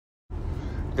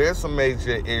there's some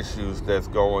major issues that's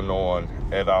going on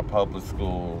at our public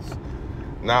schools,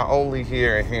 not only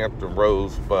here in Hampton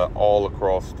Roads, but all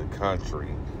across the country,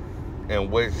 in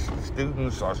which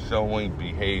students are showing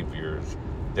behaviors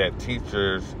that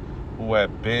teachers who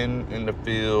have been in the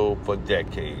field for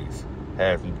decades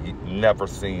have never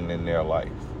seen in their life.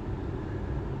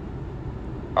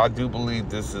 I do believe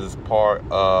this is part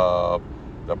of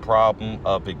the problem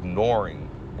of ignoring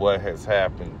what has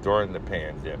happened during the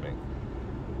pandemic.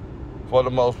 For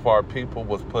the most part, people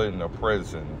was put in a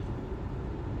prison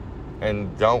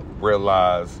and don't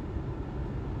realize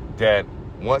that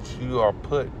once you are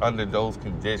put under those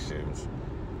conditions,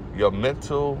 your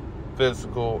mental,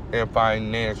 physical, and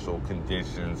financial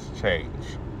conditions change,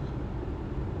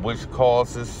 which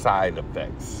causes side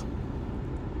effects.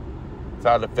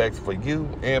 Side effects for you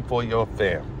and for your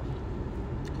family.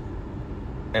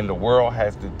 And the world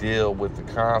has to deal with the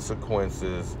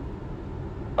consequences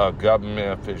of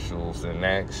government officials'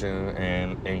 inaction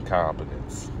and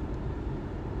incompetence.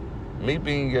 Me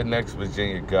being your next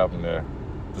Virginia governor,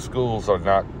 the schools are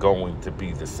not going to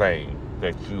be the same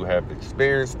that you have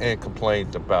experienced and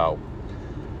complained about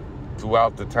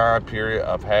throughout the time period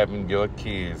of having your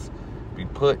kids be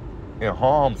put in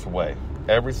harm's way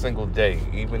every single day,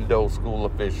 even though school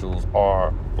officials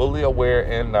are fully aware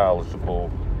and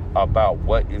knowledgeable about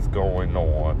what is going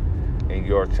on in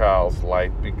your child's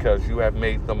life because you have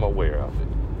made them aware of it.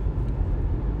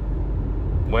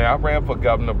 When I ran for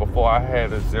governor before, I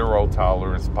had a zero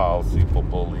tolerance policy for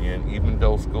bullying. Even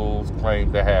though schools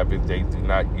claim to have it, they do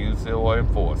not use it or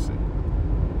enforce it.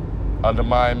 Under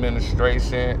my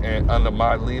administration and under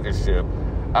my leadership,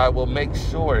 I will make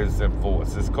sure it's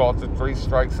enforced. It's called the 3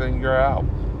 strikes and you're out.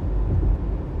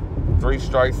 3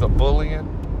 strikes of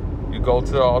bullying, you go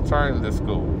to the alternative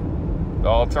school. The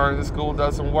alternative school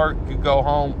doesn't work, you go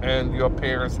home and your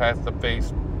parents have to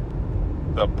face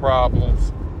the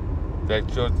problems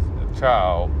that your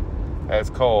child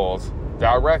has caused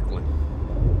directly.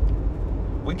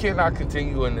 We cannot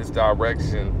continue in this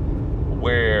direction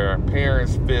where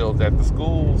parents feel that the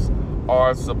schools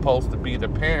are supposed to be the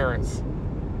parents,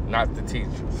 not the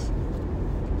teachers.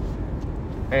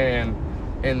 And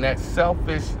in that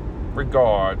selfish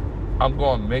regard, I'm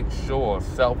going to make sure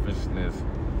selfishness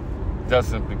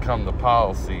doesn't become the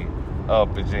policy of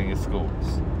Virginia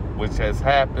schools, which has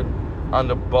happened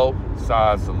under both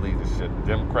sides of leadership,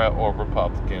 Democrat or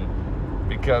Republican,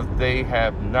 because they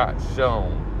have not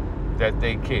shown that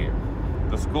they care.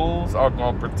 The schools are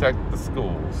going to protect the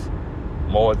schools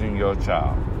more than your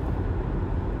child.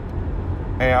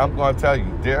 And I'm going to tell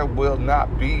you, there will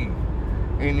not be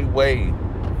any way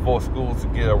for schools to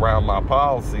get around my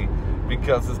policy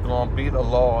because it's going to be the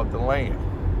law of the land.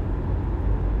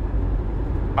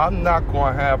 I'm not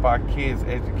going to have our kids'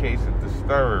 education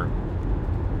disturbed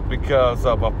because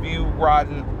of a few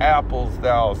rotten apples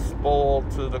that are spoiled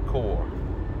to the core.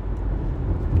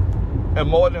 And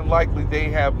more than likely, they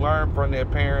have learned from their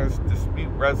parents dispute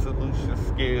resolution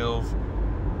skills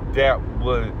that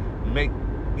would make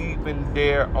even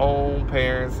their own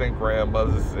parents and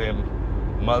grandmothers and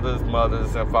mothers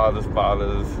and fathers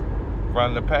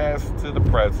from the past to the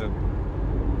present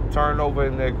turn over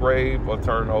in their grave or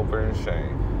turn over in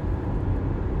shame.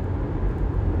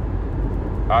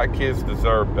 Our kids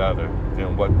deserve better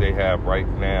than what they have right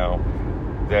now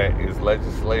that is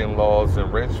legislating laws in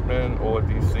Richmond or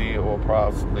D.C. or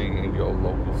possibly in your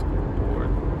local school board.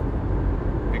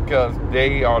 Because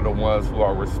they are the ones who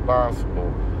are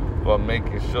responsible for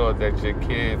making sure that your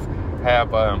kids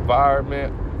have an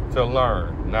environment to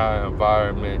learn, not an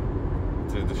environment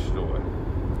to destroy.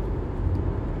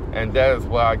 And that is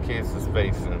what our kids is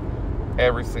facing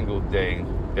every single day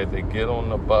that they get on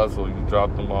the bus or you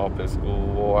drop them off at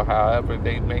school or however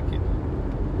they make it.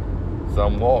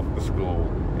 Some walk to school,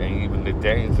 and even the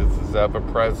dangers is ever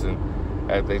present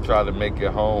as they try to make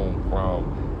it home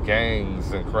from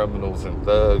gangs and criminals and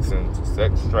thugs and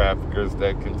sex traffickers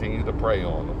that continue to prey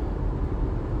on them.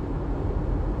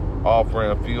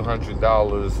 Offering a few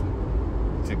 $100s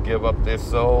to give up their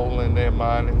soul and their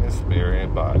mind and their spirit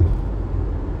and body.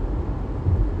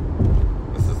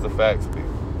 This is the facts, people.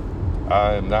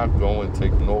 I am not going to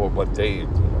ignore what they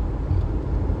ignore.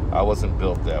 I wasn't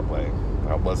built that way.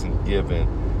 I wasn't given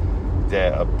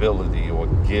that ability or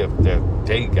gift that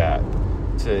they got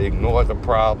to ignore the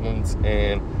problems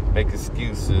and make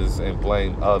excuses and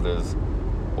blame others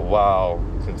while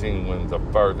continuing to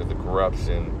further the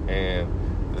corruption and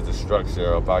the destruction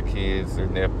of our kids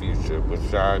and their future would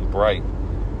shine bright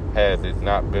had it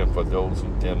not been for those who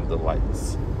dim the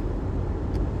lights.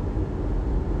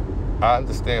 I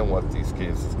understand what these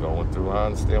kids is going through. I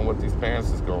understand what these parents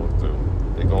is going through.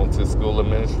 They're going to school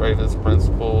administrators,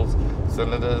 principals,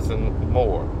 senators, and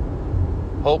more,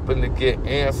 hoping to get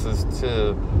answers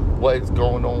to what's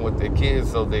going on with their kids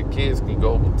so their kids can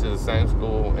go to the same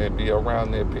school and be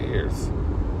around their peers.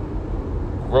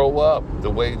 Grow up the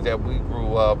way that we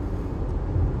grew up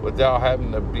without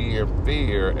having to be in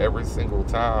fear every single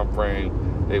time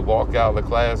frame they walk out of the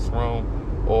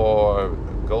classroom or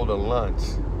go to lunch,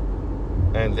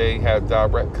 and they have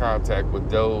direct contact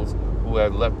with those who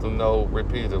have let them know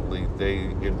repeatedly they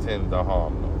intend to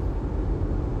harm them.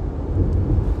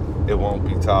 It won't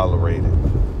be tolerated.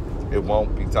 It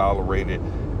won't be tolerated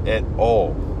at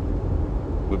all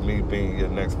with me being your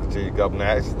next Virginia governor.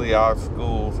 Actually, our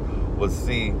schools will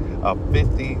see a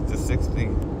 50 to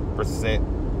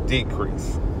 60%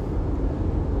 decrease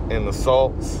in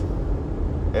assaults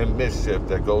and mischief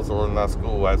that goes on in our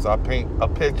school as I paint a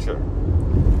picture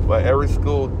for every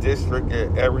school district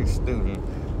and every student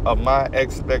of my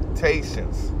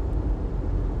expectations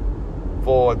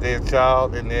for their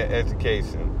child and their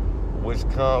education, which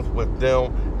comes with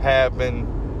them having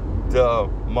the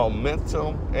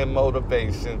momentum and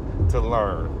motivation to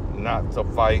learn, not to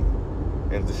fight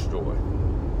and destroy.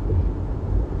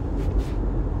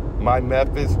 My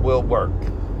methods will work.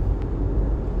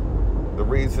 The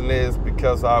reason is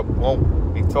because I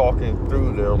won't be talking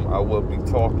through them, I will be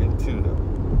talking to them.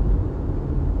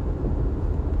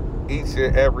 Each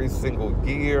and every single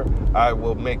year, I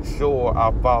will make sure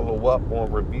I follow up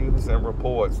on reviews and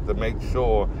reports to make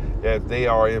sure that they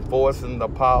are enforcing the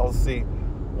policy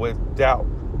without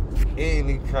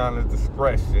any kind of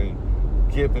discretion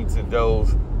given to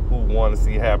those who want to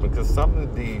see happen. Because some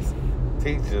of these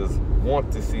teachers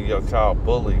want to see your child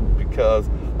bullied because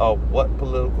of what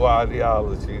political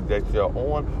ideology that you're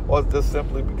on, or just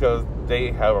simply because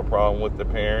they have a problem with the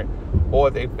parent, or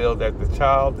they feel that the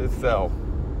child itself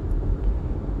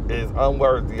is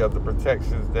unworthy of the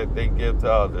protections that they give to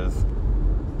others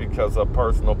because of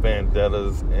personal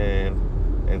vendettas and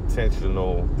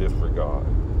intentional disregard.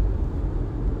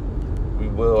 We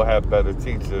will have better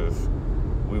teachers.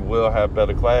 We will have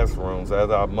better classrooms, as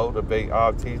I motivate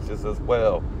our teachers as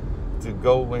well to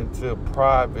go into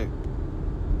private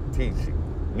teaching,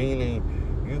 meaning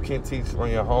you can teach from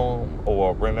your home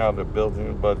or rent out a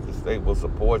building, but the state will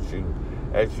support you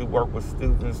as you work with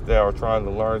students that are trying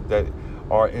to learn, that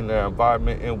are in an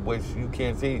environment in which you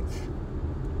can teach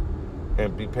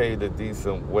and be paid a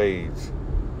decent wage,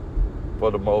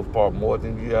 for the most part, more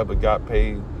than you ever got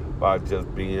paid by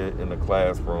just being in the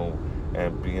classroom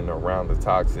and being around the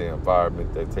toxic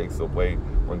environment that takes away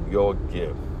from your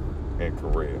gift and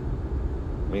career.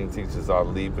 Many teachers are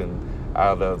leaving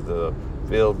out of the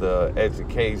field of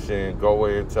education,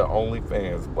 going into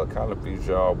OnlyFans. What kind of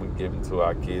future are we giving to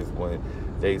our kids when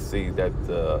they see that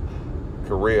the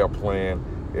career plan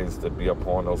is to be a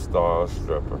porno star or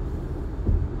stripper?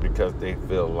 Because they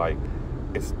feel like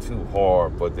it's too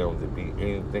hard for them to be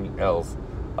anything else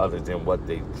other than what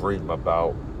they dream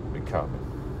about becoming.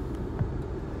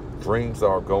 Dreams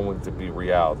are going to be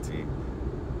reality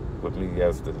with me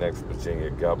as the next Virginia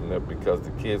governor, because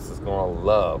the kids is going to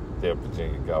love their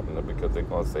Virginia governor, because they're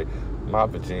going to say, my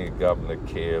Virginia governor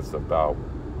cares about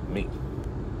me,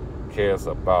 cares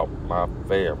about my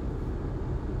family,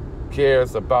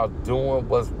 cares about doing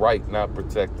what's right, not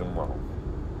protecting wrong.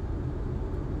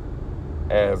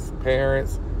 As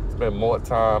parents, spend more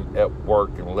time at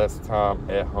work and less time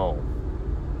at home.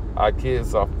 Our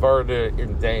kids are further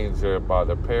endangered by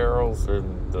the perils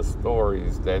and the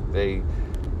stories that they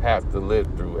have to live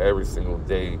through every single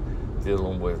day,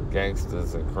 dealing with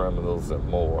gangsters and criminals and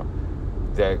more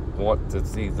that want to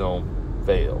see them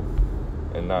fail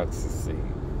and not succeed.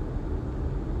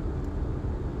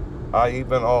 I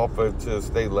even offered to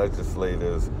state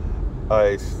legislators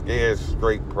a Scared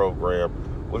Straight program,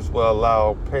 which will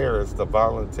allow parents to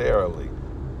voluntarily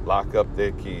lock up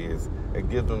their kids and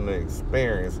give them the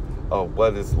experience of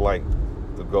what it's like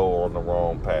to go on the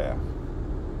wrong path.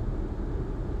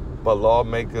 But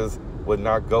lawmakers would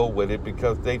not go with it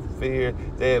because they fear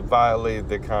they have violated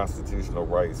their constitutional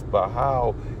rights. But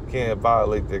how can it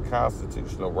violate their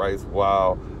constitutional rights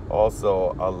while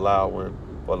also allowing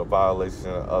for the violation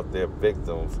of their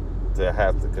victims to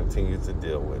have to continue to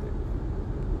deal with it?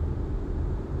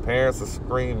 Parents are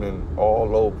screaming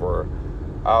all over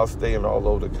our state and all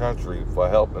over the country for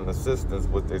help and assistance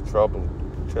with their troubled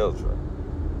children.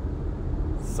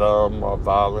 Some are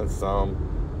violent, some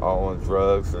are on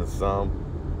drugs, and some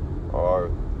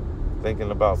are thinking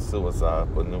about suicide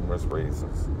for numerous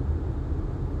reasons.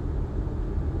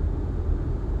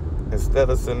 Instead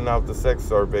of sending out the sex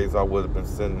surveys, I would have been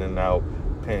sending out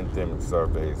pandemic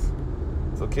surveys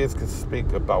so kids can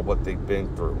speak about what they've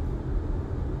been through.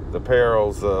 the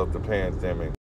perils of the pandemic.